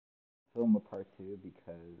film a part two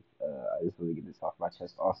because I just want to get this off my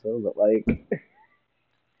chest also. But like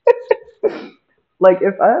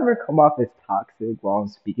if I ever come off as toxic while I'm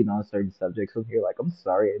speaking on certain subjects from here, like I'm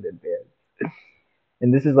sorry in advance.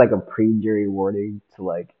 And this is like a pre-jury warning to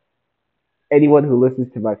like anyone who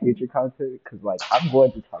listens to my future content, because like I'm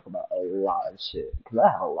going to talk about a lot of shit, because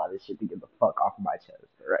I have a lot of shit to get the fuck off my chest,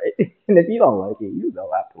 right? And if you don't like it, you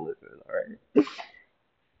don't have to listen, all right?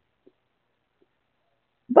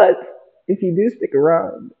 But if you do stick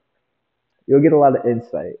around, you'll get a lot of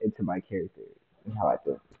insight into my character and how I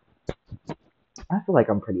think. I feel like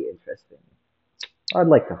I'm pretty interesting. I'd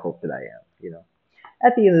like to hope that I am, you know.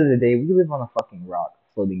 At the end of the day, we live on a fucking rock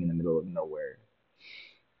floating in the middle of nowhere.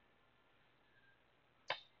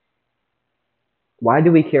 Why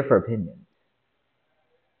do we care for opinions?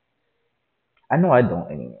 I know I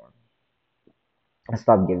don't anymore. I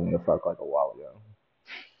stopped giving a fuck like a while ago,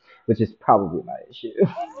 which is probably my issue.